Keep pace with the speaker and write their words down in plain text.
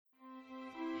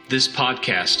This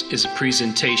podcast is a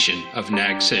presentation of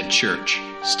Nags Head Church.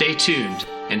 Stay tuned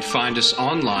and find us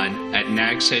online at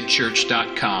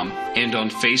nagsheadchurch.com and on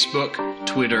Facebook,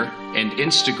 Twitter, and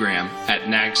Instagram at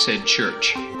Nags Head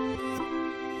Church.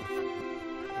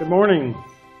 Good morning.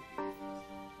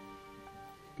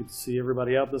 Good to see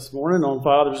everybody out this morning on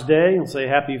Father's Day, and say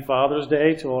Happy Father's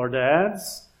Day to all our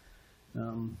dads.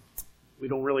 We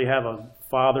don't really have a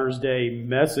Father's Day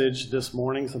message this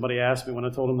morning. Somebody asked me when I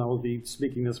told them I would be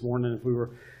speaking this morning if we were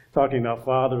talking about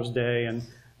Father's Day, and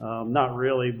not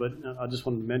really, but I just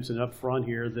wanted to mention up front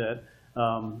here that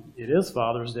it is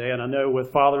Father's Day, and I know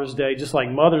with Father's Day, just like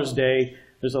Mother's Day,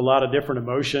 there's a lot of different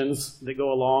emotions that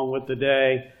go along with the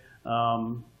day,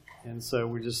 and so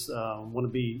we just want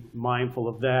to be mindful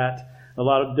of that. A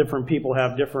lot of different people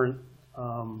have different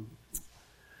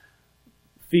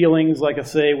feelings, like I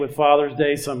say, with Father's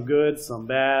Day, some good, some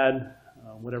bad,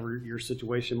 whatever your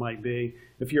situation might be.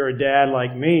 If you're a dad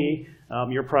like me,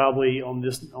 you're probably on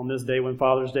this day when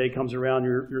Father's Day comes around,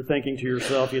 you're thinking to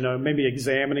yourself, maybe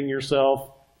examining yourself.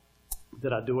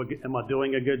 Am I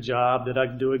doing a good job? Did I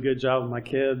do a good job with my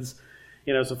kids?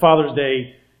 So Father's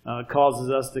Day causes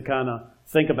us to kind of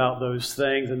think about those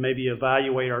things and maybe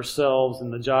evaluate ourselves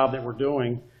and the job that we're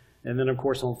doing. And then, of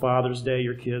course, on Father's Day,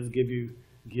 your kids give you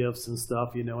gifts and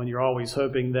stuff, and you're always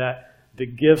hoping that the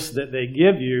gifts that they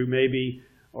give you maybe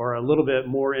are a little bit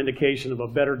more indication of a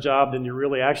better job than you're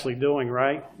really actually doing,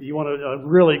 right? You want a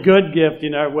really good gift,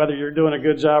 whether you're doing a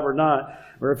good job or not,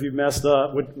 or if you've messed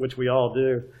up, which we all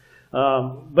do.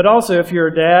 But also, if you're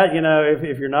a dad,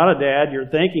 if you're not a dad, you're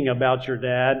thinking about your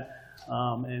dad.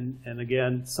 And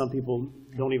again, some people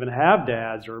don't even have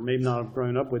dads, or maybe not have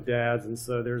grown up with dads, and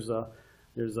so there's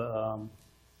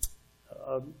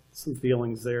some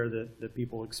feelings there that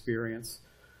people experience.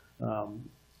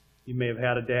 You may have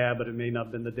had a dad, but it may not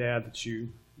have been the dad that you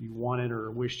wanted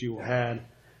or wished you had.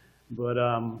 But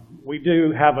we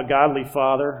do have a godly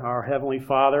Father, our Heavenly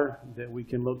Father, that we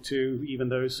can look to, even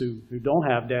those who don't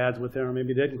have dads with them, or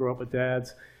maybe didn't grow up with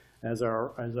dads, as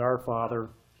our Father.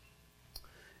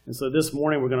 And so this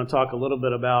morning we're going to talk a little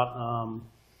bit about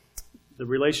the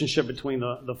relationship between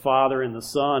the Father and the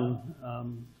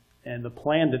Son, and the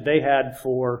plan that they had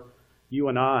for you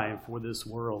and I, for this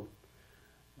world.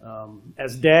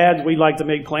 As dads, we like to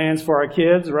make plans for our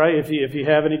kids, right? If you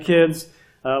have any kids,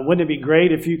 wouldn't it be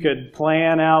great if you could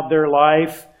plan out their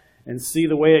life and see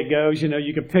the way it goes?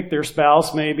 You could pick their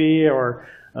spouse maybe, or,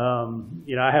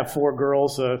 I have 4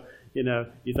 girls, so,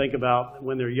 you think about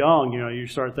when they're young, you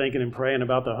start thinking and praying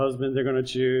about the husband they're going to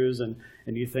choose, and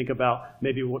you think about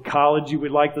maybe what college you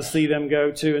would like to see them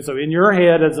go to. And so in your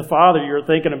head as a father, you're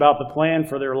thinking about the plan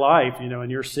for their life,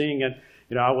 and you're seeing it.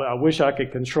 I wish I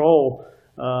could control,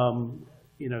 some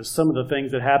of the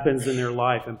things that happens in their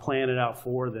life and plan it out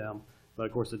for them. But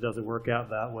of course, it doesn't work out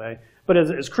that way. But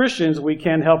as Christians, we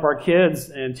can help our kids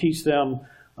and teach them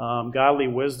godly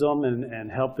wisdom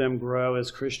and help them grow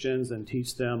as Christians and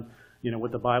teach them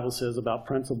what the Bible says about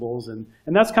principles, and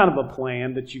that's kind of a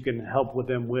plan that you can help with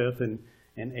them with and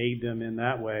aid them in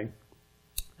that way,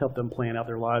 help them plan out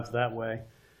their lives that way.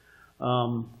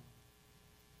 One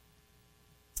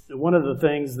of the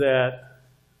things that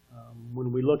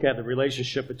when we look at the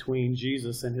relationship between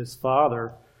Jesus and his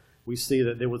Father, we see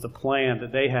that there was a plan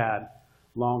that they had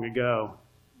long ago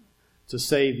to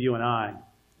save you and I.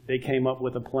 They came up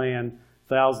with a plan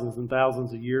thousands and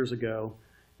thousands of years ago,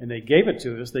 and they gave it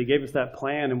to us. They gave us that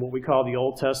plan in what we call the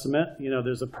Old Testament.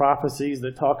 There's the prophecies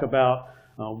that talk about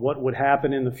what would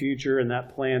happen in the future and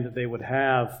that plan that they would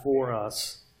have for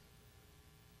us.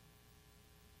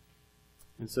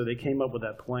 And so they came up with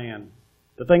that plan.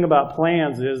 The thing about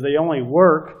plans is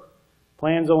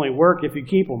plans only work if you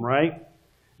keep them, right?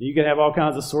 You can have all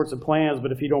kinds of sorts of plans,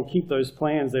 but if you don't keep those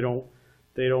plans, they're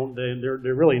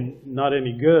really not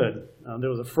any good. There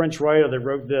was a French writer that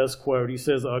wrote this quote. He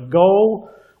says, "A goal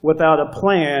without a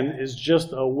plan is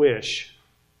just a wish,"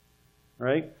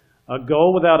 right? A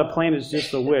goal without a plan is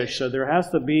just a wish. So there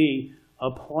has to be a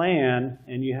plan,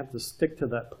 and you have to stick to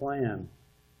that plan.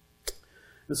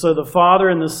 And so the Father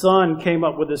and the Son came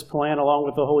up with this plan along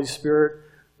with the Holy Spirit,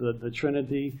 the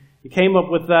Trinity. He came up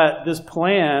with this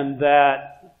plan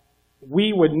that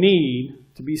we would need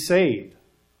to be saved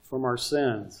from our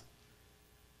sins.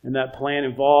 And that plan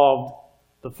involved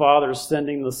the Father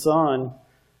sending the Son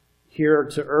here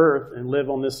to earth and live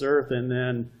on this earth and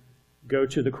then go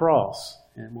to the cross.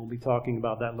 And we'll be talking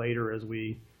about that later as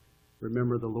we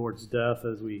remember the Lord's death,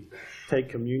 as we take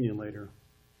communion later.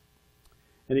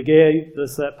 And he gave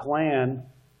us that plan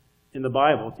in the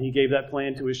Bible. He gave that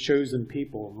plan to his chosen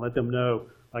people and let them know,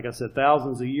 like I said,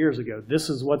 thousands of years ago, this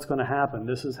is what's going to happen.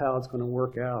 This is how it's going to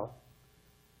work out.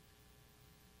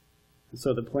 And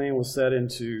so the plan was set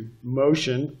into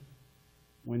motion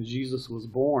when Jesus was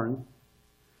born.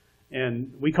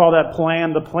 And we call that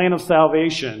plan the plan of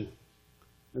salvation.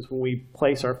 That's when we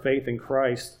place our faith in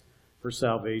Christ for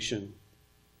salvation.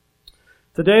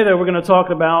 Today, though,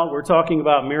 we're talking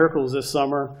about miracles this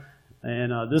summer.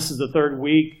 And this is the third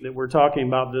week that we're talking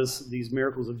about these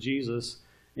miracles of Jesus.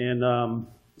 And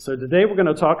so today we're going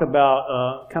to talk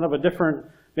about kind of a different,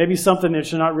 maybe something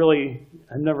that you're not really,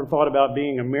 I've never thought about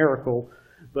being a miracle,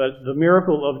 but the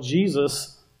miracle of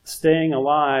Jesus staying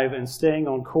alive and staying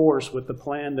on course with the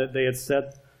plan that they had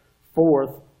set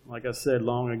forth, like I said,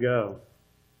 long ago.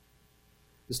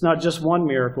 It's not just one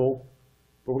miracle,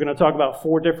 but we're going to talk about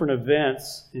 4 different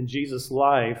events in Jesus'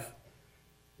 life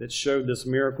that showed this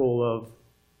miracle of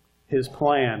his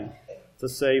plan to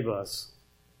save us.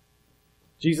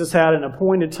 Jesus had an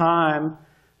appointed time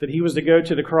that he was to go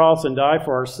to the cross and die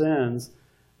for our sins,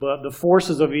 but the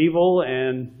forces of evil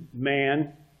and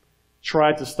man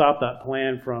tried to stop that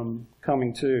plan from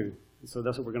coming to. And so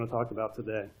that's what we're going to talk about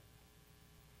today.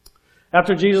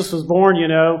 After Jesus was born,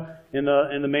 in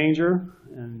the manger,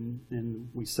 and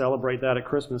we celebrate that at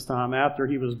Christmas time. After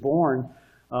he was born,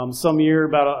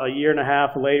 about a year and a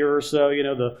half later or so,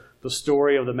 the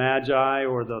story of the Magi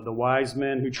or the wise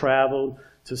men who traveled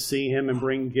to see him and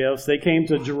bring gifts. They came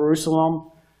to Jerusalem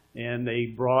and they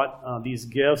brought these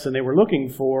gifts, and they were looking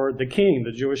for the king,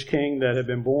 the Jewish king that had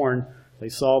been born. They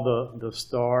saw the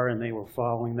star and they were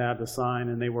following that, the sign,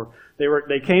 and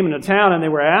they came into town and they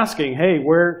were asking, hey,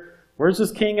 where's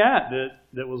this king at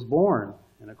that was born?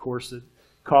 And of course it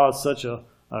caused such a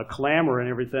clamor and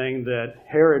everything that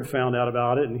Herod found out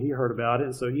about it and he heard about it.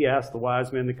 And so he asked the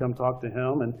wise men to come talk to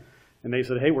him, and they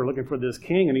said, hey, we're looking for this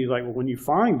king. And he's like, well, when you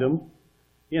find him,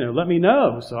 let me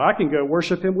know so I can go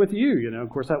worship him with you. Of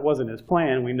course that wasn't his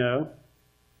plan, we know.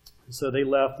 So they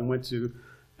left and went to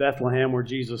Bethlehem, where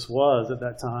Jesus was at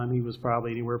that time. He was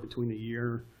probably anywhere between a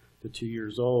year to 2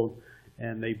 years old,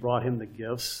 and they brought him the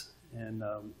gifts. And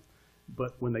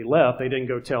but when they left, they didn't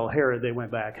go tell Herod. They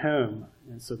went back home,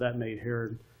 and so that made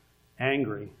Herod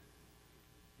angry.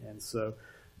 And so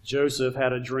Joseph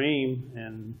had a dream,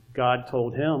 and God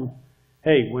told him,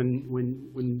 "Hey, when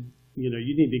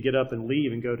you need to get up and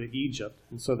leave and go to Egypt."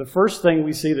 And so the first thing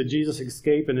we see that Jesus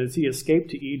escaped, and is he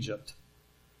escaped to Egypt.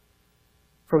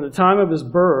 From the time of his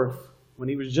birth, when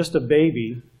he was just a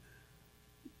baby,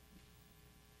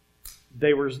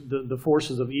 the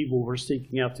forces of evil were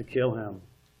seeking out to kill him.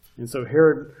 And so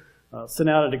Herod sent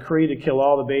out a decree to kill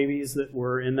all the babies that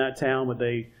were in that town, but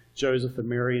Joseph and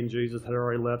Mary and Jesus had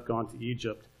already gone to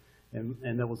Egypt. And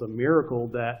that was a miracle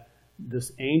that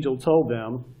this angel told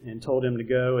them and told him to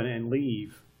go and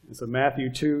leave. And so Matthew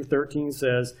 2:13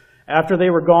 says, after they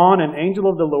were gone, an angel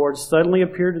of the Lord suddenly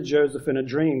appeared to Joseph in a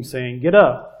dream, saying, get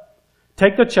up,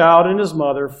 take the child and his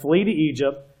mother, flee to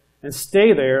Egypt, and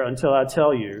stay there until I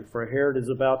tell you, for Herod is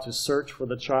about to search for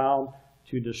the child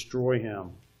to destroy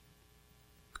him.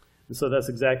 And so that's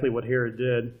exactly what Herod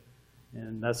did,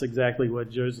 and that's exactly what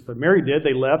Joseph and Mary did.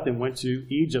 They left and went to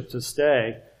Egypt to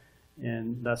stay,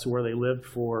 and that's where they lived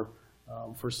for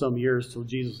some years till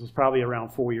Jesus was probably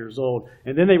around 4 years old.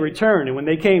 And then they returned, and when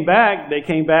they came back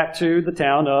to the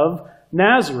town of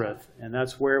Nazareth, and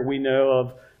that's where we know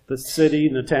of the city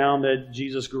and the town that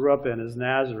Jesus grew up in is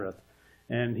Nazareth.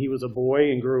 And he was a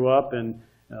boy and grew up and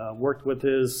worked with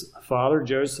his father,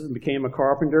 Joseph, and became a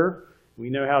carpenter. We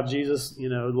know how Jesus,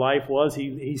 life was.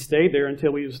 He stayed there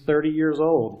until he was 30 years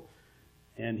old.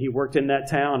 And he worked in that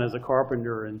town as a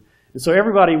carpenter. And so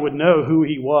everybody would know who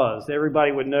he was.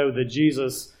 Everybody would know that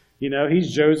Jesus,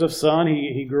 he's Joseph's son.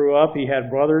 He grew up. He had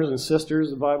brothers and sisters,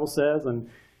 the Bible says. And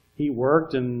he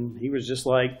worked, and he was just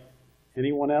like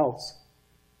anyone else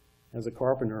as a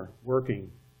carpenter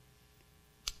working.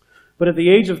 But at the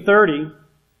age of 30,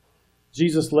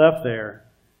 Jesus left there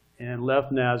and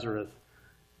left Nazareth.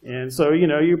 And so,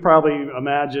 you probably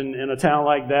imagine in a town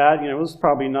like that, it was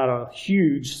probably not a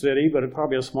huge city, but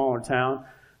probably a smaller town,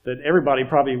 that everybody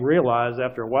probably realized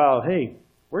after a while, hey,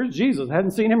 where's Jesus? I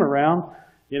hadn't seen him around,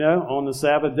 on the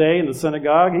Sabbath day in the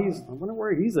synagogue. I wonder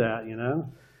where he's at,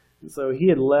 And so he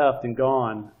had left and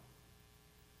gone.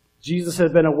 Jesus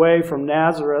had been away from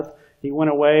Nazareth. He went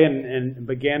away and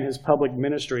began his public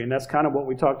ministry. And that's kind of what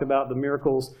we talked about, the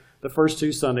miracles, the first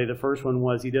two Sundays. The first one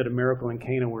was he did a miracle in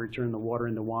Cana where he turned the water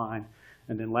into wine.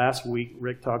 And then last week,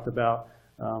 Rick talked about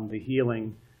the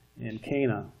healing in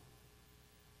Cana.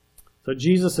 So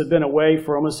Jesus had been away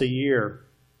for almost a year.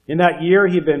 In that year,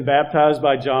 he had been baptized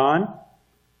by John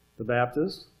the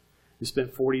Baptist. He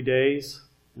spent 40 days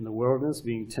in the wilderness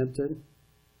being tempted.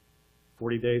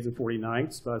 40 days and 40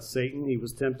 nights by Satan. He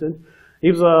was tempted.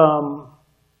 He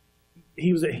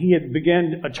he had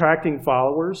begun attracting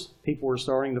followers. People were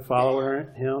starting to follow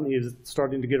him. He was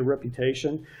starting to get a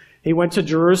reputation. He went to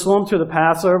Jerusalem to the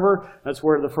Passover. That's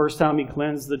where the first time he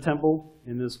cleansed the temple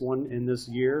in this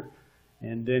year.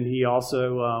 And then he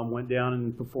also went down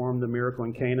and performed the miracle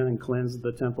in Cana and cleansed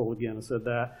the temple again. I said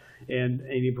that. And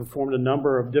he performed a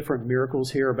number of different miracles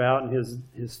hereabout, and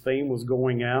his fame was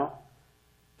going out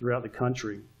throughout the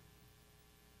country.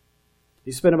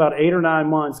 He spent about 8 or 9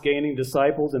 months gaining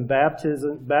disciples and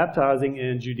baptizing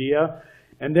in Judea.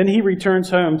 And then he returns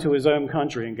home to his own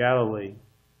country in Galilee.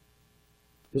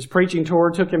 His preaching tour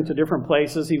took him to different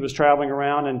places. He was traveling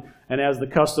around, and as the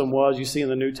custom was, you see in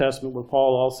the New Testament with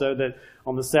Paul also, that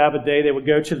on the Sabbath day they would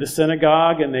go to the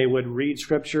synagogue and they would read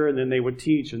Scripture and then they would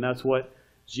teach, and that's what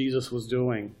Jesus was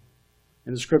doing.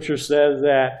 And the Scripture says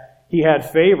that he had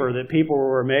favor, that people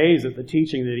were amazed at the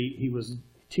teaching that he was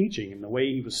teaching and the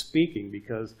way he was speaking,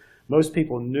 because most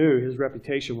people knew his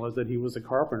reputation was that he was a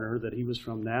carpenter, that he was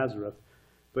from Nazareth.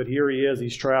 But here he is,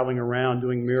 he's traveling around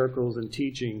doing miracles and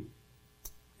teaching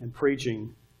and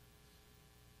preaching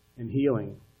and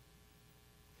healing.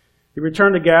 He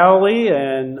returned to Galilee,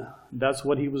 and that's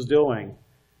what he was doing.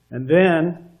 And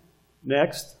then,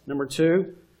 next, number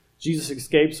 2, Jesus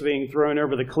escapes being thrown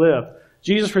over the cliff.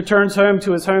 Jesus returns home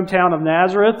to his hometown of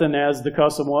Nazareth, and as the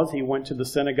custom was, he went to the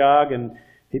synagogue and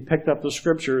he picked up the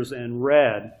Scriptures and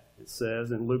read, it says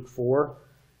in Luke 4,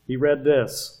 he read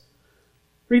this.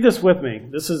 Read this with me.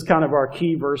 This is kind of our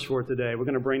key verse for today. We're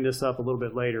going to bring this up a little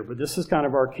bit later, but this is kind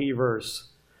of our key verse.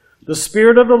 The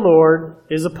Spirit of the Lord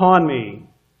is upon me,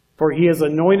 for he has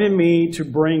anointed me to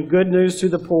bring good news to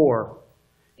the poor.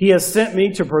 He has sent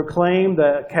me to proclaim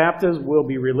that captives will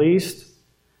be released,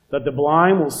 that the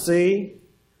blind will see,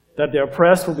 that the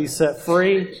oppressed will be set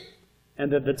free,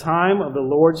 and that the time of the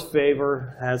Lord's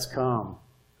favor has come.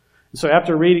 So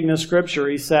after reading this scripture,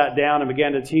 he sat down and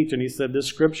began to teach, and he said, this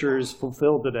scripture is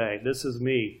fulfilled today. This is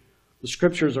me. The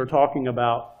scriptures are talking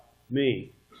about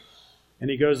me. And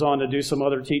he goes on to do some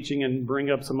other teaching and bring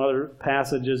up some other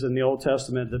passages in the Old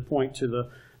Testament that point to the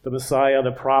Messiah,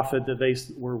 the prophet that they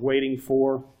were waiting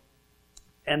for.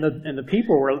 And the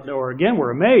people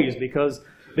were amazed, because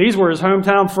these were his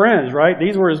hometown friends, right?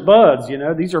 These were his buds,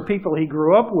 These are people he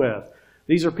grew up with.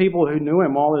 These are people who knew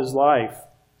him all his life.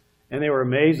 And they were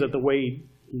amazed at the way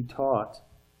he taught.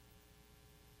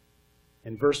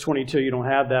 In verse 22, you don't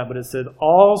have that, but it said,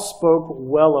 all spoke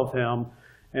well of him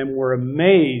and were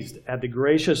amazed at the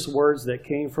gracious words that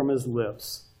came from his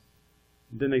lips.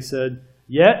 Then they said,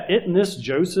 yet isn't this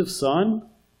Joseph's son?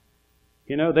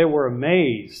 They were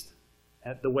amazed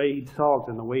at the way he talked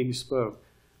and the way he spoke.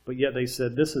 But yet they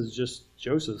said, this is just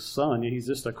Joseph's son. He's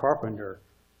just a carpenter.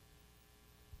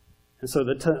 And so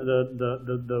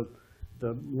the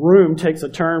room takes a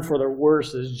turn for the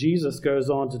worse as Jesus goes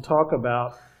on to talk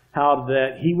about how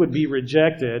that he would be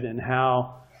rejected and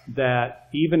how that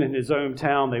even in his own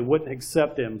town they wouldn't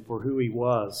accept him for who he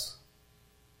was.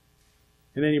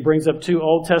 And then he brings up 2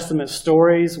 Old Testament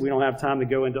stories. We don't have time to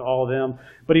go into all of them.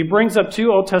 But he brings up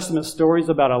 2 Old Testament stories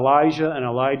about Elijah and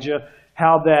Elijah,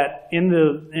 how that in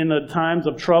the times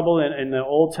of trouble in the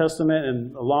Old Testament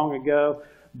and long ago,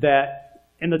 that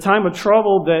in the time of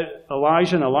trouble that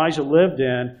Elijah lived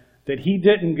in, that he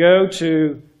didn't go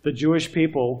to the Jewish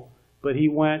people, but he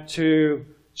went to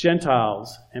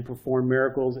Gentiles and performed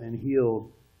miracles and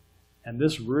healed. And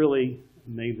this really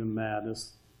made them mad.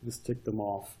 This ticked them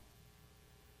off.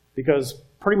 Because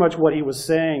pretty much what he was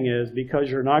saying is, because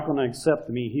you're not going to accept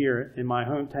me here in my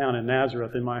hometown in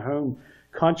Nazareth, in my home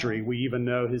country, we even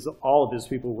know all of his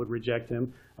people would reject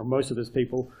him, or most of his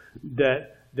people,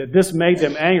 that this made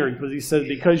them angry, because he says,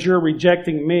 because you're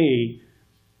rejecting me,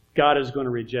 God is going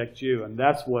to reject you. And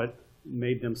that's what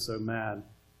made them so mad.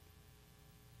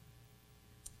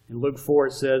 In Luke 4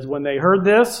 it says, when they heard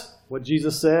this, what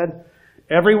Jesus said,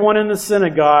 everyone in the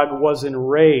synagogue was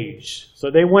enraged. So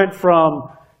they went from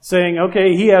saying,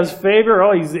 okay, he has favor.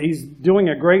 Oh, he's doing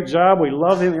a great job. We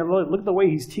love him. Look at the way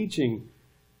he's teaching.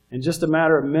 In just a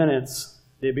matter of minutes,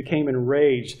 they became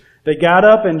enraged. They got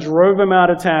up and drove him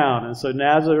out of town. And so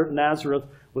Nazareth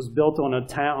was built on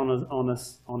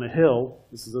a hill.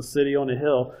 This is a city on a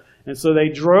hill. And so they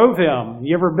drove him.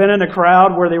 You ever been in a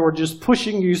crowd where they were just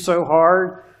pushing you so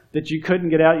hard that you couldn't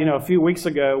get out? A few weeks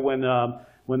ago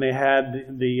when they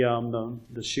had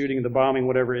the shooting, the bombing,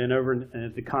 whatever, over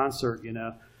at the concert,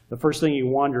 the first thing you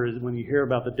wonder is when you hear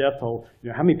about the death toll,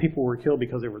 how many people were killed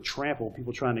because they were trampled,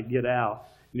 people trying to get out.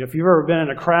 If you've ever been in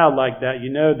a crowd like that, you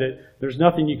know that there's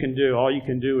nothing you can do. All you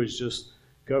can do is just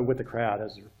go with the crowd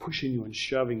as they're pushing you and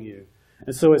shoving you.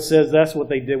 And so it says that's what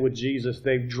they did with Jesus.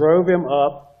 They drove him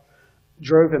up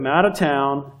drove him out of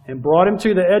town and brought him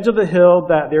to the edge of the hill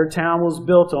that their town was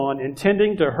built on,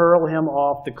 intending to hurl him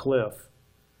off the cliff.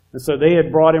 And so they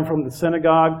had brought him from the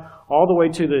synagogue all the way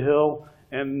to the hill,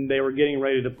 and they were getting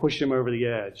ready to push him over the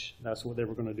edge. That's what they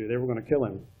were going to do. They were going to kill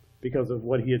him because of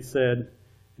what he had said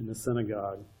in the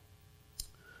synagogue.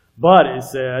 But it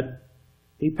said,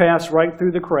 he passed right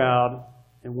through the crowd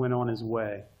and went on his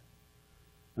way.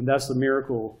 And that's the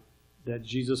miracle that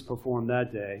Jesus performed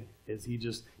that day. Is he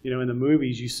just, in the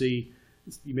movies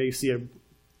you may see it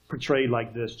portrayed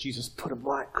like this. Jesus put a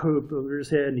black coat over his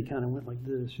head and he kind of went like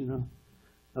this,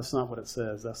 That's not what it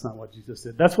says. That's not what Jesus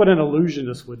did. That's what an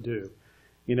illusionist would do.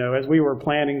 As we were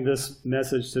planning this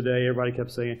message today, everybody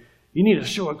kept saying, you need to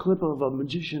show a clip of a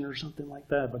magician or something like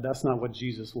that. But that's not what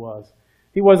Jesus was.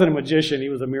 He wasn't a magician. He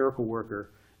was a miracle worker.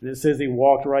 And it says he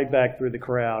walked right back through the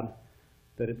crowd,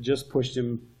 that it just pushed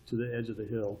him to the edge of the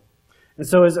hill. And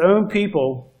so his own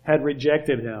people had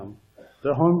rejected him.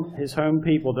 His home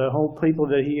people, the whole people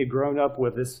that he had grown up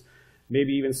with,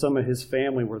 maybe even some of his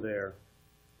family were there.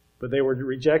 But they were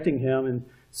rejecting him and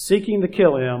seeking to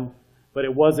kill him, but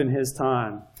it wasn't his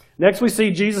time. Next we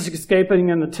see Jesus escaping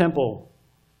in the temple.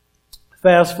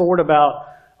 Fast forward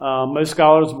most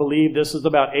scholars believe this is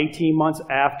about 18 months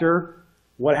after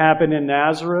what happened in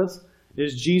Nazareth.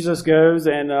 Is Jesus goes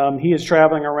and he is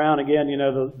traveling around again,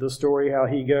 the story how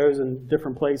he goes in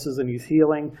different places and he's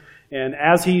healing. And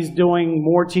as he's doing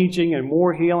more teaching and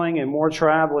more healing and more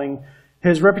traveling,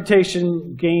 his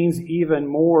reputation gains even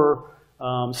more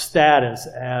status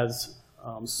as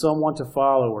someone to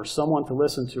follow or someone to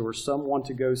listen to or someone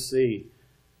to go see.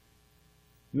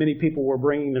 Many people were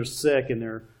bringing their sick and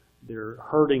they're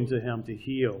hurting to him to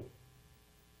heal.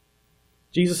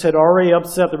 Jesus had already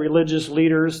upset the religious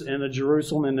leaders in the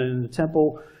Jerusalem and in the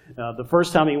temple. The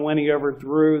first time he went, he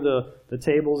overthrew the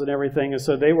tables and everything, and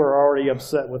so they were already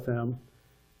upset with him.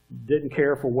 Didn't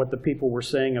care for what the people were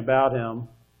saying about him.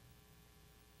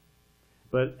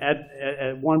 But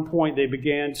at one point, they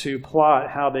began to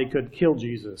plot how they could kill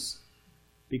Jesus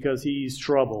because he's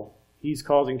trouble. He's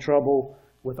causing trouble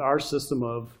with our system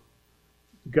of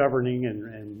governing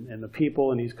and the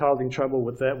people, and he's causing trouble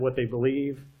with what they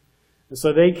believe. And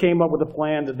so they came up with a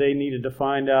plan that they needed to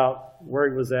find out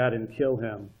where he was at and kill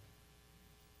him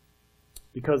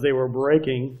because they were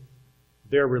breaking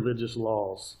their religious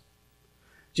laws.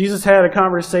 Jesus had a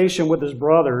conversation with his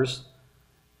brothers.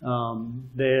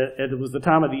 It was the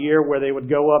time of the year where they would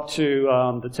go up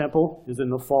to the temple. It was in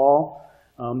the fall.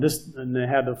 And they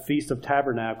had the Feast of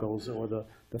Tabernacles or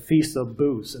the Feast of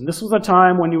Booths. And this was a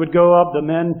time when you would go up. The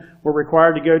men were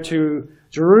required to go to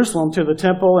Jerusalem to the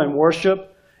temple and worship.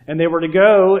 And they were to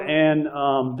go, and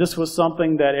this was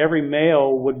something that every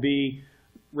male would be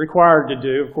required to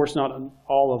do. Of course, not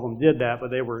all of them did that, but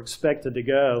they were expected to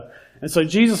go. And so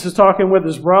Jesus is talking with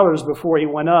his brothers before he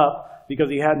went up, because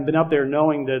he hadn't been up there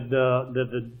knowing that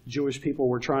the Jewish people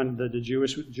were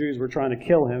Jews were trying to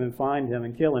kill him and find him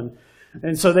and kill him.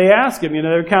 And so they ask him,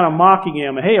 they're kind of mocking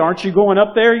him. Hey, aren't you going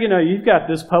up there? You've got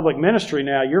this public ministry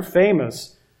now. You're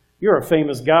famous. You're a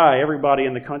famous guy. Everybody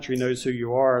in the country knows who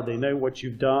you are. They know what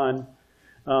you've done.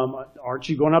 Aren't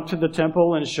you going up to the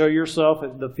temple and show yourself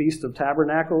at the Feast of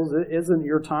Tabernacles? Isn't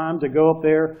your time to go up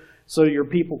there so your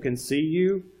people can see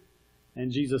you?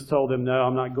 And Jesus told them, no,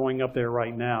 I'm not going up there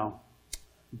right now.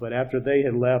 But after they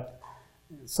had left,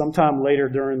 sometime later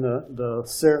during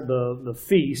the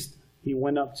feast, he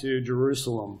went up to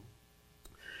Jerusalem.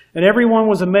 And everyone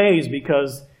was amazed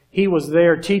because he was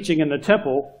there teaching in the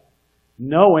temple,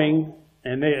 knowing,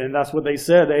 and that's what they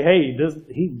said.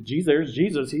 There's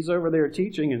Jesus. He's over there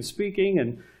teaching and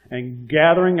speaking and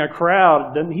gathering a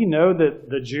crowd. Doesn't he know that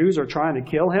the Jews are trying to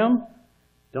kill him?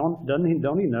 Don't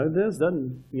he know this?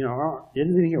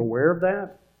 Isn't he aware of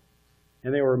that?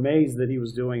 And they were amazed that he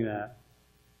was doing that.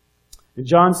 And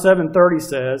John 7:30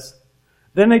 says,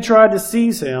 then they tried to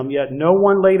seize him, yet no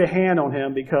one laid a hand on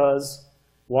him because,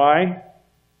 why?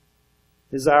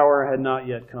 His hour had not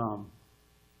yet come.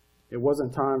 It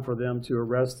wasn't time for them to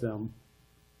arrest him,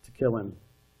 to kill him.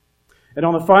 And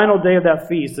on the final day of that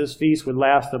feast, this feast would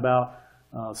last about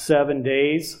 7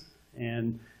 days,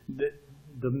 and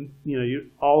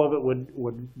all of it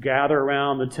would gather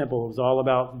around the temple. It was all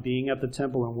about being at the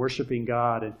temple and worshiping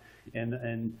God,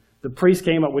 and the priests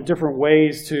came up with different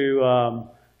ways to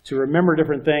remember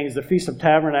different things. The Feast of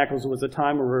Tabernacles was a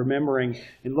time of remembering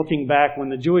and looking back when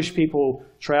the Jewish people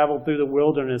traveled through the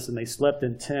wilderness and they slept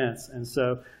in tents. And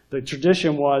so the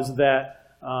tradition was that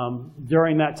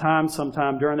during that time,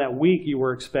 sometime during that week, you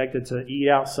were expected to eat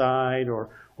outside or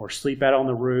sleep out on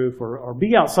the roof or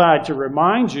be outside to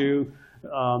remind you,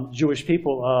 Jewish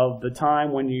people, of the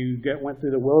time when you went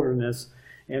through the wilderness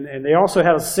And they also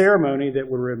had a ceremony that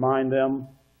would remind them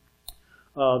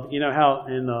of, how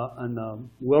in the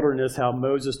wilderness, how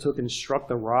Moses took and struck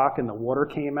the rock and the water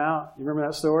came out. You remember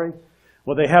that story?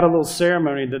 Well, they had a little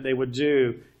ceremony that they would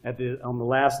do on the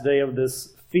last day of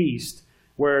this feast,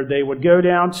 where they would go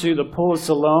down to the Pool of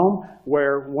Siloam,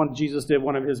 where Jesus did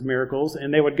one of his miracles,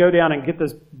 and they would go down and get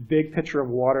this big pitcher of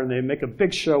water, and they'd make a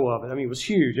big show of it. I mean, it was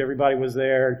huge. Everybody was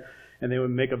there, and they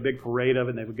would make a big parade of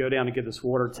it, and they would go down and get this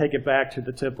water, take it back to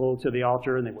the temple, to the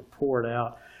altar, and they would pour it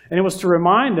out. And it was to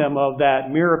remind them of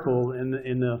that miracle in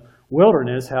the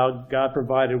wilderness, how God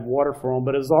provided water for them,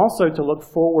 but it was also to look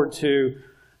forward to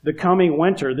the coming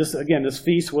winter. This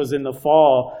feast was in the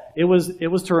fall. It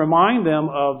was to remind them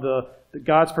of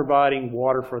God's providing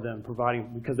water for them,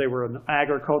 because they were an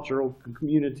agricultural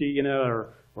community,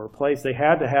 or a place. They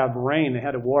had to have rain, they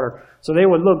had to water. So they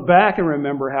would look back and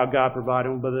remember how God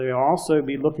provided them, but they'd also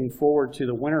be looking forward to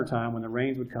the wintertime when the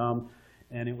rains would come,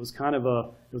 and it was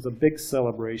a big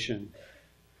celebration.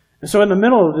 And so in the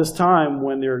middle of this time,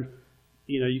 when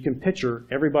you can picture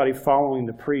everybody following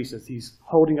the priest as he's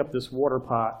holding up this water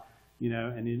pot,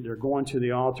 and they're going to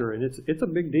the altar, and it's a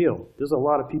big deal. There's a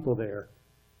lot of people there.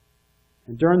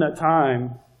 And during that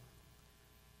time,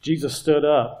 Jesus stood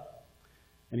up,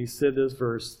 and he said this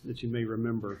verse that you may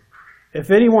remember.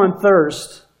 If anyone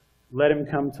thirsts, let him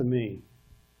come to me.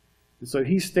 And so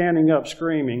he's standing up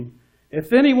screaming,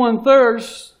 if anyone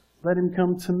thirsts, let him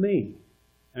come to me.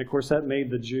 And of course that made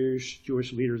the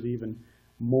Jewish leaders even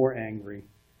more angry,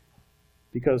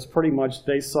 because pretty much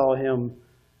they saw him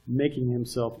making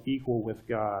himself equal with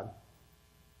God.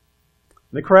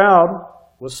 The crowd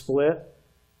was split.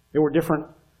 There were different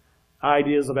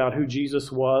ideas about who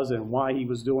Jesus was and why he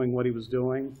was doing what he was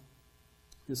doing.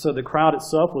 And so the crowd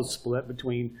itself was split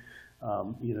between,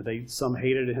 some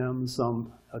hated him,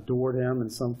 some adored him,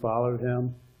 and some followed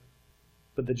him.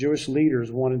 But the Jewish leaders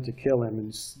wanted to kill him.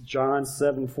 And John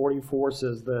 7:44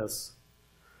 says this,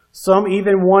 some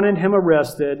even wanted him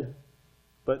arrested,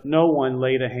 but no one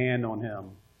laid a hand on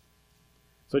him.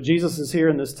 So Jesus is here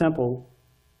in this temple,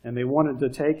 and they wanted to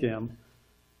take him.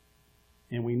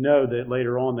 And we know that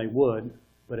later on they would,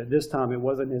 but at this time it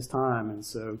wasn't his time, and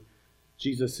so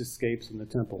Jesus escapes in the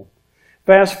temple.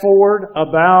 Fast forward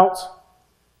about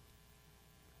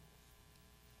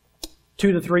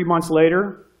 2 to 3 months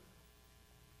later,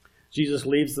 Jesus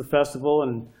leaves the festival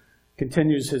and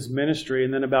continues his ministry,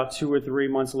 and then about 2 or 3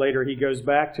 months later he goes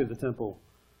back to the temple.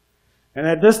 And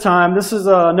at this time, this is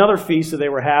another feast that they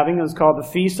were having. It was called the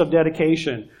Feast of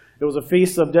Dedication. It was a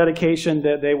feast of dedication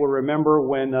that they would remember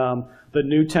when the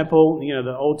new temple,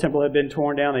 the old temple had been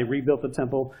torn down. They rebuilt the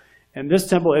temple, and this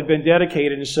temple had been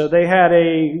dedicated. And so they had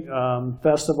a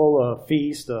festival, a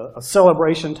feast, a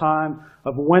celebration time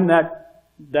of when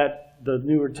the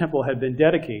newer temple had been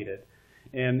dedicated.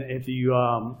 And if you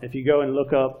go and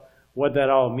look up what that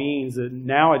all means,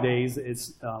 nowadays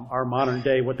it's our modern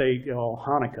day what they call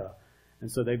Hanukkah.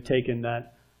 And so they've taken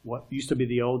that, what used to be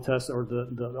the Old Testament, or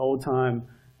the old time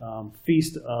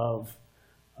feast of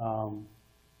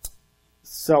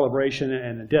celebration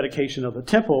and the dedication of the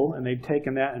temple, and they've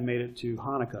taken that and made it to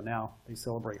Hanukkah. Now they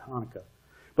celebrate Hanukkah.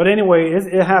 But anyway,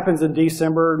 it happens in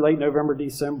December, late November,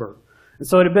 December. And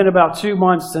so it had been about 2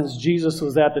 months since Jesus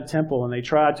was at the temple, and they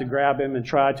tried to grab him and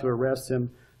tried to arrest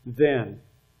him then,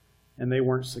 and they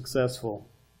weren't successful.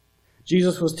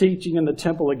 Jesus was teaching in the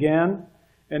temple again,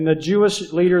 and the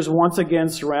Jewish leaders once again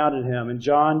surrounded him. In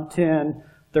John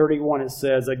 10:31 it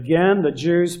says, again the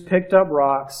Jews picked up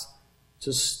rocks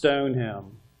to stone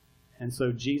him. And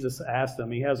so Jesus asked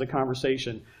them, he has a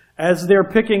conversation. As they're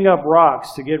picking up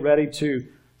rocks to get ready to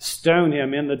stone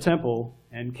him in the temple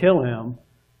and kill him,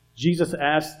 Jesus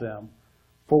asked them,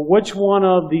 for which one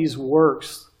of these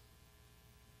works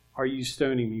are you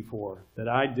stoning me for, that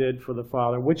I did for the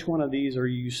Father? Which one of these are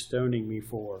you stoning me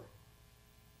for?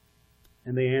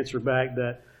 And they answered back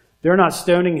that they're not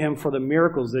stoning him for the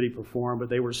miracles that he performed, but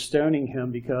they were stoning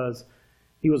him because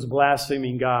he was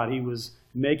blaspheming God. He was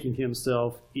making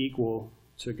himself equal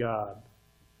to God.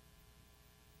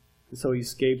 And so he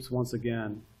escapes once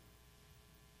again.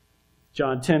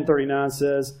 John 10:39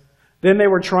 says, then they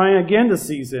were trying again to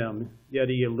seize him, yet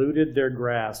he eluded their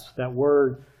grasp. That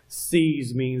word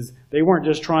seize means they weren't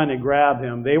just trying to grab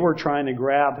him. They were trying to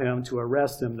grab him to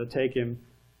arrest him, to take him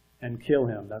and kill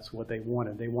him. That's what they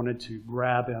wanted. They wanted to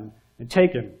grab him and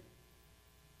take him.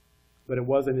 But it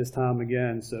wasn't his time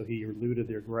again, so he eluded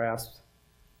their grasp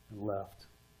and left.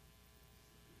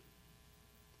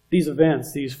 These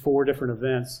events, these 4 different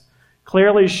events,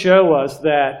 clearly show us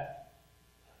that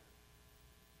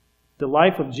the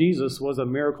life of Jesus was a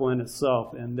miracle in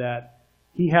itself, and that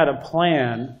he had a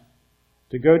plan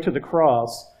to go to the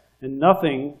cross And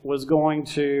nothing was going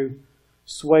to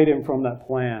sway him from that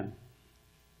plan.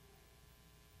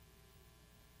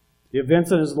 The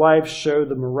events in his life show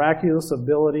the miraculous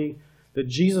ability that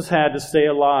Jesus had to stay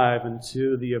alive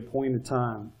until the appointed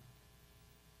time,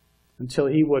 until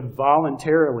he would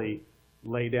voluntarily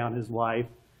lay down his life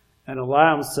and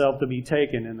allow himself to be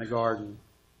taken in the garden.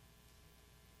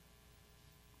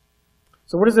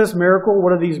 So what is this miracle?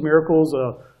 What do these miracles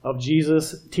of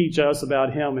Jesus teach us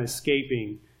about him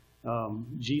escaping?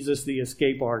 Jesus, the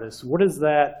escape artist. What is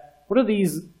that? What are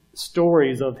these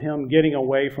stories of him getting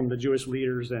away from the Jewish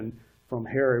leaders and from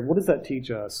Herod? What does that teach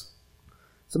us?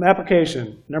 Some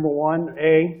application. Number one,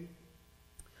 A,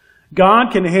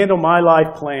 God can handle my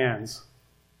life plans.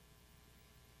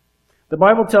 The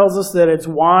Bible tells us that it's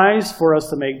wise for us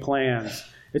to make plans.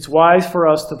 It's wise for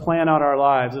us to plan out our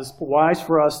lives. It's wise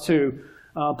for us to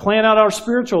plan out our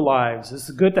spiritual lives.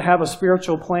 It's good to have a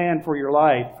spiritual plan for your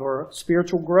life, for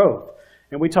spiritual growth.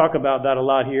 And we talk about that a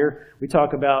lot here. We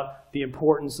talk about the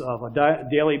importance of a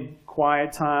daily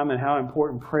quiet time and how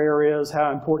important prayer is,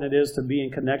 how important it is to be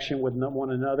in connection with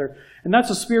one another. And that's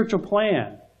a spiritual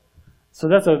plan. So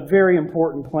that's a very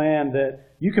important plan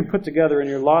that you can put together in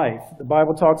your life. The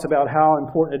Bible talks about how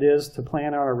important it is to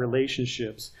plan out our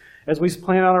relationships. As we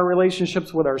plan out our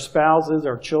relationships with our spouses,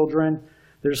 our children,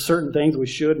 there's certain things we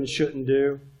should and shouldn't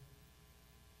do.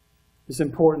 It's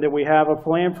important that we have a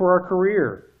plan for our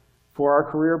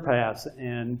career paths.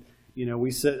 And,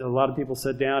 a lot of people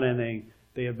sit down and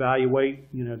they evaluate,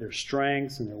 their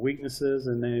strengths and their weaknesses,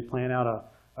 and then they plan out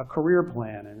a career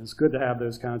plan. And it's good to have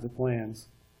those kinds of plans.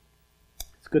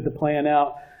 It's good to plan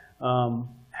out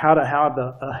how to have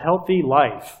a healthy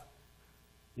life.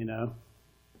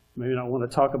 Maybe not want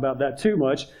to talk about that too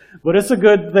much, but it's a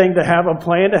good thing to have a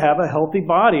plan to have a healthy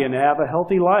body and to have a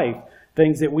healthy life.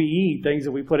 Things that we eat, things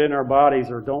that we put in our bodies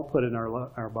or don't put in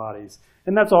our bodies.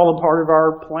 And that's all a part of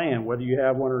our plan, whether you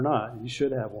have one or not. You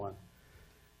should have one.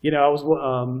 I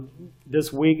was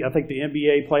this week, I think the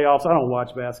NBA playoffs, I don't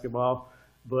watch basketball,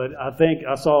 but I think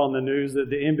I saw on the news that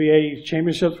the NBA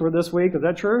championships were this week. Is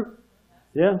that true?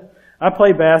 Yeah. I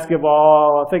played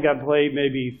basketball. I think I played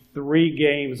maybe 3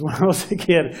 games when I was a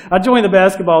kid. I joined the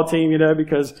basketball team,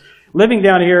 because living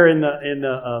down here in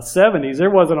the 70s, there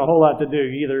wasn't a whole lot to do.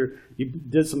 Either you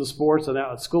did some sports and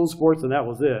school sports, and that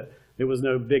was it. There was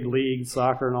no big league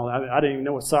soccer and all that. I didn't even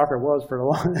know what soccer was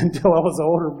until I was an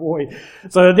older boy.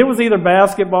 So there was either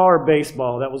basketball or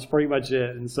baseball. That was pretty much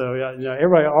it. And so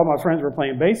all my friends were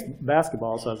playing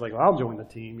basketball. So I was like, well, I'll join the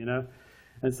team,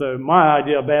 And so my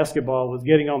idea of basketball was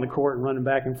getting on the court and running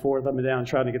back and forth, up and down,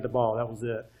 trying to get the ball. That was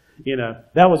it.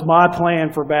 That was my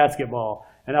plan for basketball.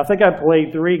 And I think I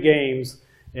played 3 games,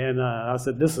 and I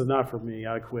said, this is not for me.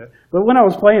 I quit. But when I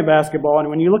was playing basketball, and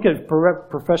when you look at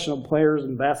professional players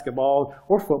in basketball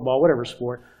or football, whatever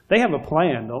sport, they have a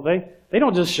plan, don't they? They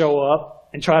don't just show up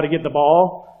and try to get the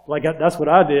ball. Like that's what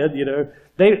I did,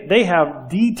 They have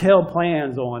detailed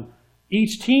plans on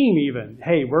each team even.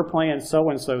 Hey, we're playing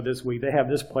so-and-so this week. They have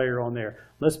this player on there.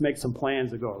 Let's make some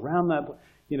plans to go around that.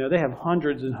 They have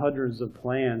hundreds and hundreds of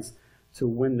plans to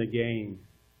win the game.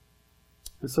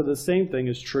 And so the same thing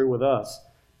is true with us.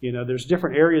 There's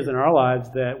different areas in our lives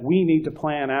that we need to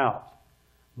plan out.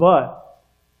 But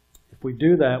if we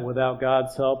do that without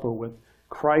God's help or with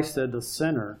Christ at the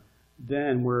center,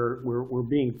 then we're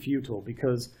being futile,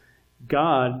 because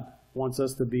God wants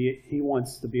to be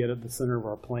at the center of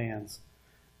our plans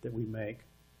that we make.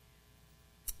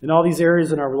 In all these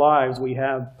areas in our lives, we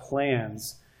have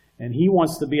plans, and He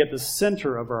wants to be at the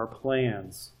center of our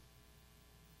plans.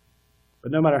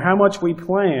 But no matter how much we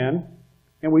plan,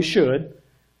 and we should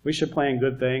plan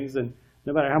good things, and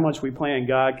no matter how much we plan,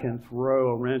 God can throw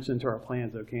a wrench into our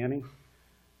plans, though, can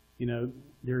He?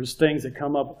 There's things that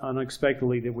come up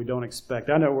unexpectedly that we don't expect.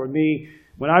 I know with me,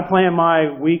 when I plan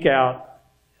my week out,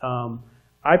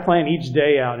 I plan each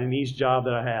day out in each job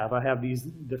that I have. I have these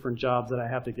different jobs that I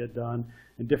have to get done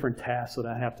and different tasks that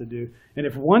I have to do. And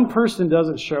if one person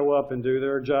doesn't show up and do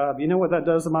their job, you know what that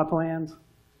does to my plans?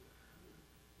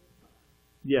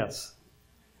 Yes.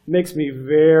 It makes me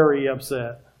very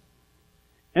upset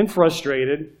and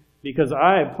frustrated, because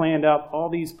I have planned out all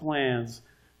these plans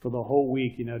for the whole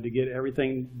week, to get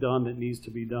everything done that needs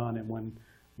to be done. And when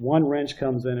one wrench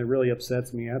comes in, it really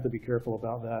upsets me. I have to be careful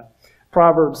about that.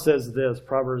 Proverbs says this.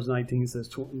 Proverbs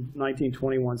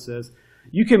 19:21 says,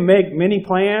 "You can make many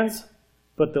plans,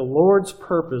 but the Lord's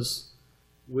purpose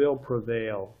will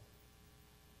prevail."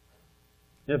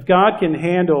 If God can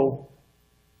handle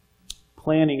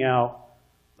planning out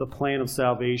the plan of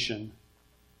salvation,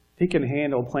 if He can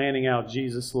handle planning out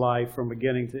Jesus' life from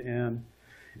beginning to end,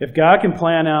 if God can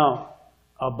plan out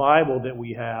a Bible that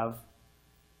we have,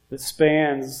 that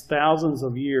spans thousands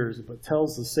of years but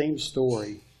tells the same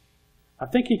story. I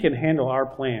think he can handle our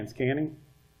plans, can he?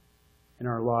 In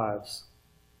our lives.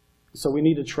 So we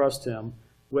need to trust him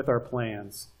with our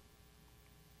plans.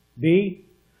 B,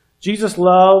 Jesus'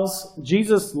 love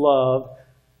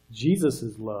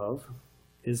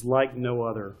is like no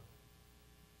other.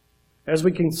 As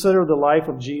we consider the life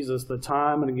of Jesus,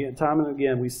 time and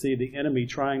again, we see the enemy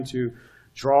trying to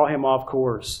draw him off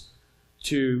course,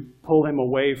 to pull him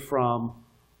away from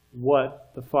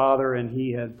what the Father and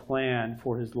he had planned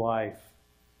for his life.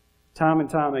 Time and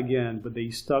time again, but he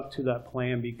stuck to that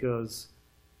plan because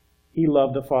he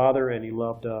loved the Father and he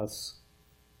loved us.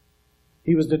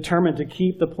 He was determined to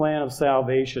keep the plan of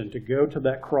salvation, to go to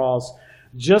that cross,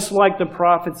 just like the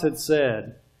prophets had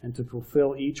said, and to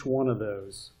fulfill each one of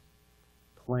those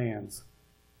plans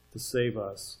to save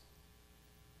us.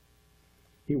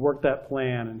 He worked that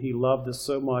plan, and he loved us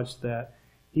so much that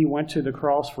he went to the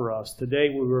cross for us. Today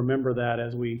we remember that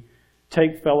as we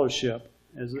take fellowship,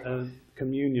 as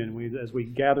communion, as we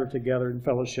gather together in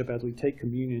fellowship, as we take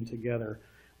communion together.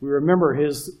 We remember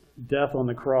his death on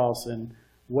the cross and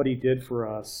what he did for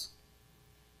us.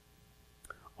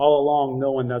 All along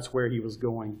knowing that's where he was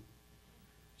going.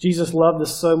 Jesus loved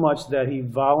us so much that he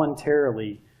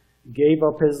voluntarily gave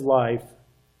up his life,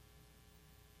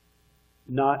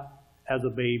 not as a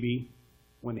baby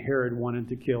when Herod wanted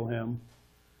to kill him,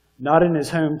 not in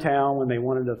his hometown when they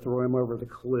wanted to throw him over the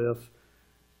cliff,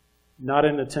 not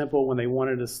in the temple when they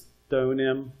wanted to stone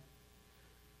him.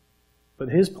 But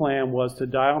his plan was to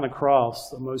die on the cross,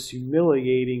 the most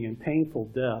humiliating and painful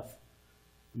death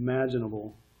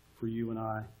imaginable for you and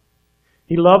I.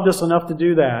 He loved us enough to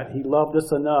do that. He loved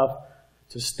us enough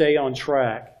to stay on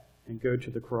track and go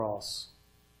to the cross,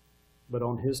 but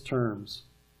on his terms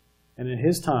and in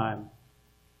his time.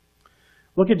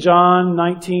 Look at John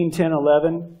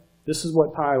 19:10-11. This is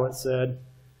what Pilate said.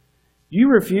 You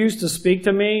refused to speak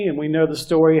to me, and we know the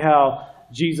story how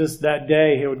Jesus that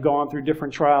day, he had gone through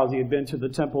different trials. He had been to the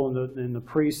temple and the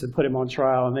priests had put him on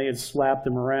trial and they had slapped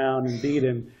him around and beat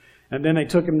him. And then they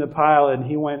took him to Pilate and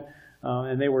he went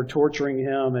and they were torturing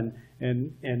him.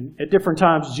 And at different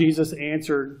times, Jesus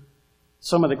answered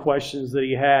some of the questions that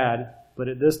he had. But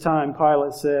at this time,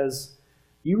 Pilate says,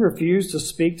 you refuse to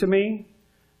speak to me?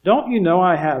 Don't you know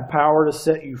I have power to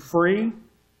set you free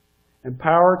and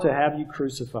power to have you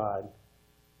crucified?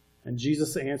 And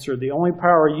Jesus answered, the only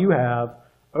power you have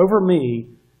over me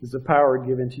is the power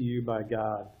given to you by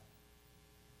God.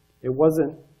 It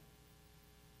wasn't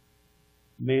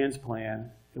man's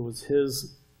plan. It was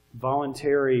his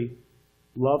voluntary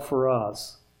love for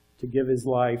us to give his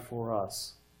life for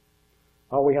us.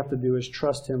 All we have to do is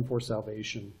trust him for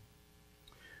salvation.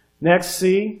 Next,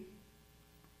 C.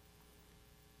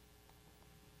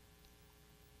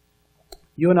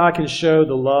 You and I can show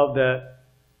the love that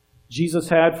Jesus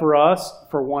had for us,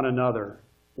 for one another.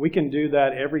 We can do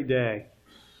that every day.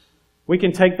 We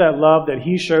can take that love that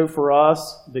he showed for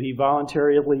us, that he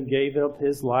voluntarily gave up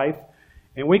his life,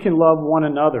 and we can love one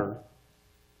another.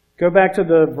 Go back to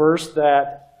the verse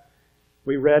that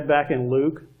we read back in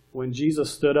Luke, when Jesus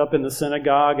stood up in the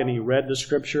synagogue and he read the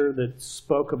scripture that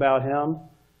spoke about him.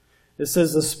 It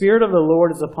says, the Spirit of the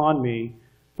Lord is upon me,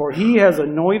 for he has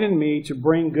anointed me to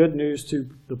bring good news to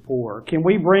the poor. Can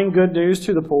we bring good news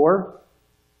to the poor?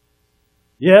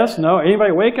 Yes? No?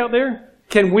 Anybody awake out there?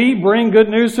 Can we bring good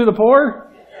news to the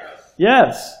poor?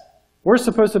 Yes. We're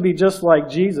supposed to be just like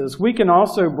Jesus. We can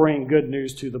also bring good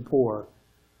news to the poor.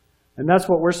 And that's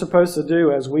what we're supposed to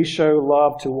do as we show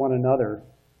love to one another.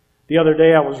 The other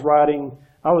day I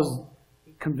was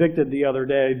convicted the other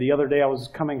day. The other day I was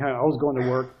coming home. I was going to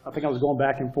work. I think I was going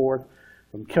back and forth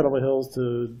from Kettle Hills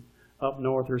to up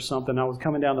north or something. I was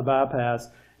coming down the bypass.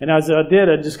 And as I did,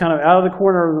 I just kind of out of the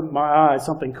corner of my eye,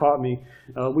 something caught me.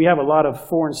 We have a lot of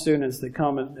foreign students that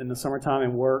come in the summertime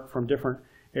and work from different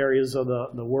areas of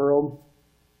the world.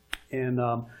 And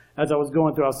as I was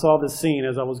going through, I saw this scene.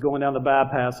 As I was going down the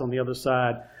bypass on the other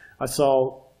side, I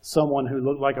saw someone who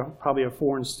looked like probably a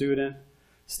foreign student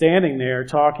standing there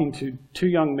talking to two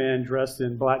young men dressed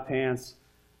in black pants,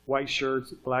 white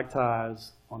shirts, black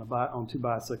ties on two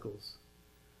bicycles.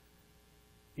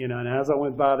 You know, and as I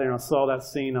went by there and I saw that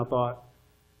scene, I thought,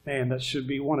 man, that should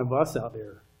be one of us out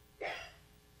there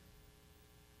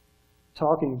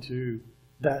talking to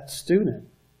that student,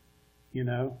 you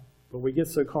know. But we get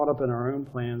so caught up in our own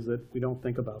plans that we don't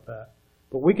think about that.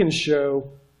 But we can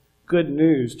show good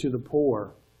news to the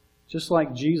poor, just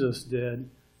like Jesus did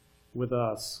with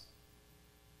us.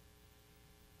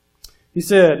 He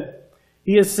said,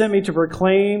 he has sent me to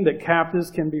proclaim that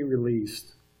captives can be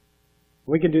released.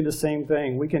 We can do the same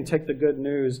thing. We can take the good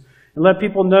news And let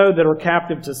people know that are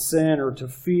captive to sin or to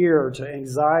fear or to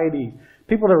anxiety,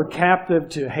 people that are captive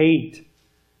to hate,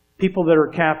 people that are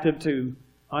captive to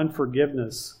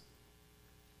unforgiveness.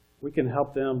 We can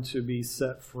help them to be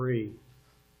set free.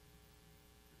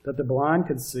 That the blind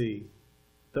could see.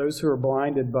 Those who are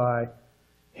blinded by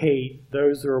hate,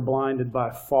 those who are blinded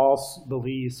by false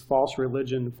beliefs, false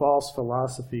religion, false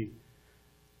philosophy.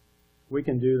 We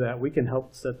can do that. We can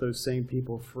help set those same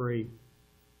people free.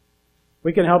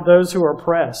 We can help those who are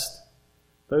oppressed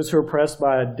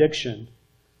by addiction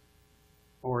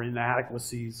or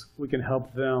inadequacies. We can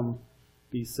help them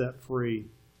be set free.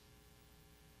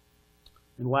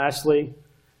 And lastly,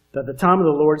 that the time of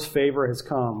the Lord's favor has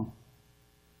come.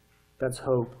 That's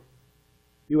hope.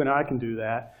 You and I can do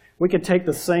that. We can take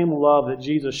the same love that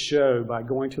Jesus showed by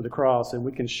going to the cross, and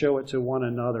we can show it to one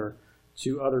another,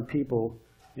 to other people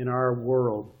in our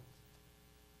world.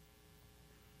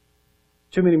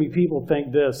 Too many people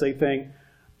think this. They think,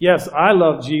 yes, I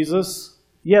love Jesus.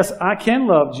 Yes, I can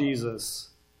love Jesus.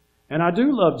 And I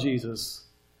do love Jesus.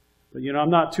 But, I'm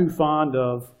not too fond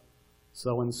of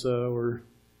so-and-so or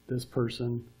this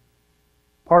person.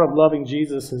 Part of loving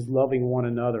Jesus is loving one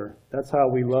another. That's how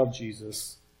we love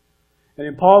Jesus. And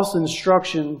in Paul's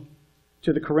instruction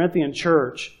to the Corinthian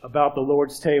church about the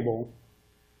Lord's table,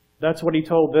 that's what he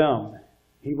told them.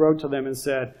 He wrote to them and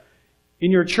said,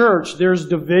 in your church, there's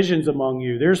divisions among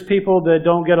you. There's people that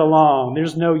don't get along.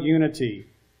 There's no unity.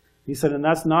 He said, and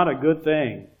that's not a good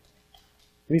thing.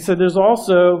 And he said, there's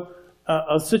also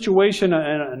a situation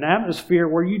and an atmosphere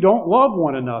where you don't love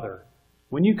one another.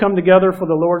 When you come together for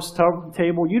the Lord's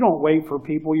table, you don't wait for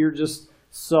people. You're just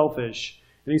selfish.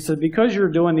 And he said, because you're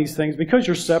doing these things, because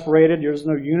you're separated, there's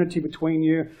no unity between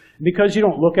you, because you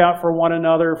don't look out for one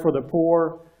another, for the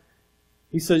poor,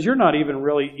 he says, you're not even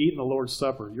really eating the Lord's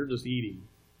Supper. You're just eating.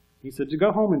 He said, to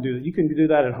go home and do that. You can do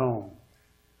that at home.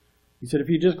 He said, if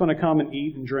you're just going to come and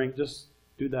eat and drink, just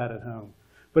do that at home.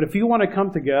 But if you want to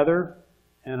come together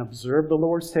and observe the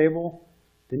Lord's table,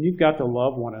 then you've got to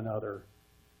love one another.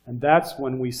 And that's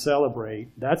when we celebrate.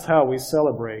 That's how we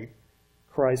celebrate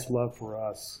Christ's love for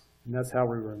us. And that's how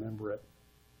we remember it.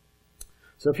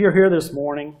 So if you're here this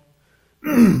morning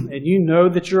and you know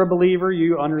that you're a believer,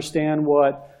 you understand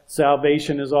what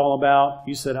salvation is all about.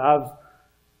 You said,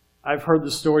 I've heard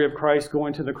the story of Christ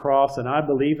going to the cross, and I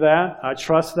believe that. I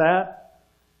trust that.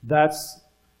 That's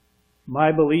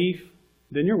my belief.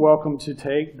 Then you're welcome to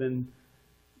take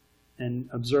and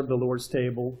observe the Lord's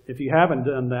table. If you haven't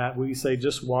done that, we say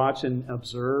just watch and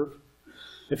observe.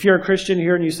 If you're a Christian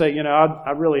here and you say,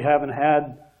 I really haven't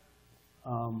had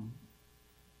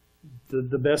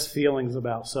the best feelings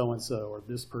about so-and-so or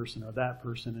this person or that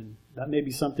person, and that may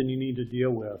be something you need to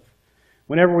deal with.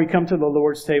 Whenever we come to the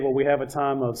Lord's table, we have a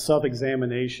time of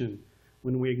self-examination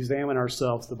when we examine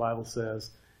ourselves, the Bible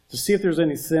says, to see if there's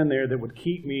any sin there that would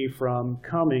keep me from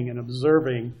coming and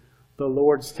observing the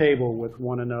Lord's table with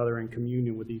one another in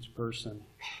communion with each person.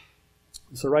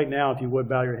 So right now, if you would,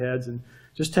 bow your heads and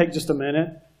just take just a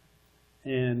minute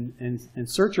and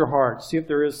search your heart. See if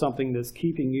there is something that's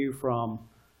keeping you from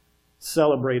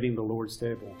celebrating the Lord's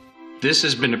table. This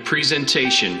has been a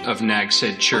presentation of Nags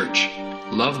Head Church.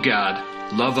 Love God,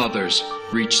 love others,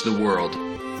 reach the world.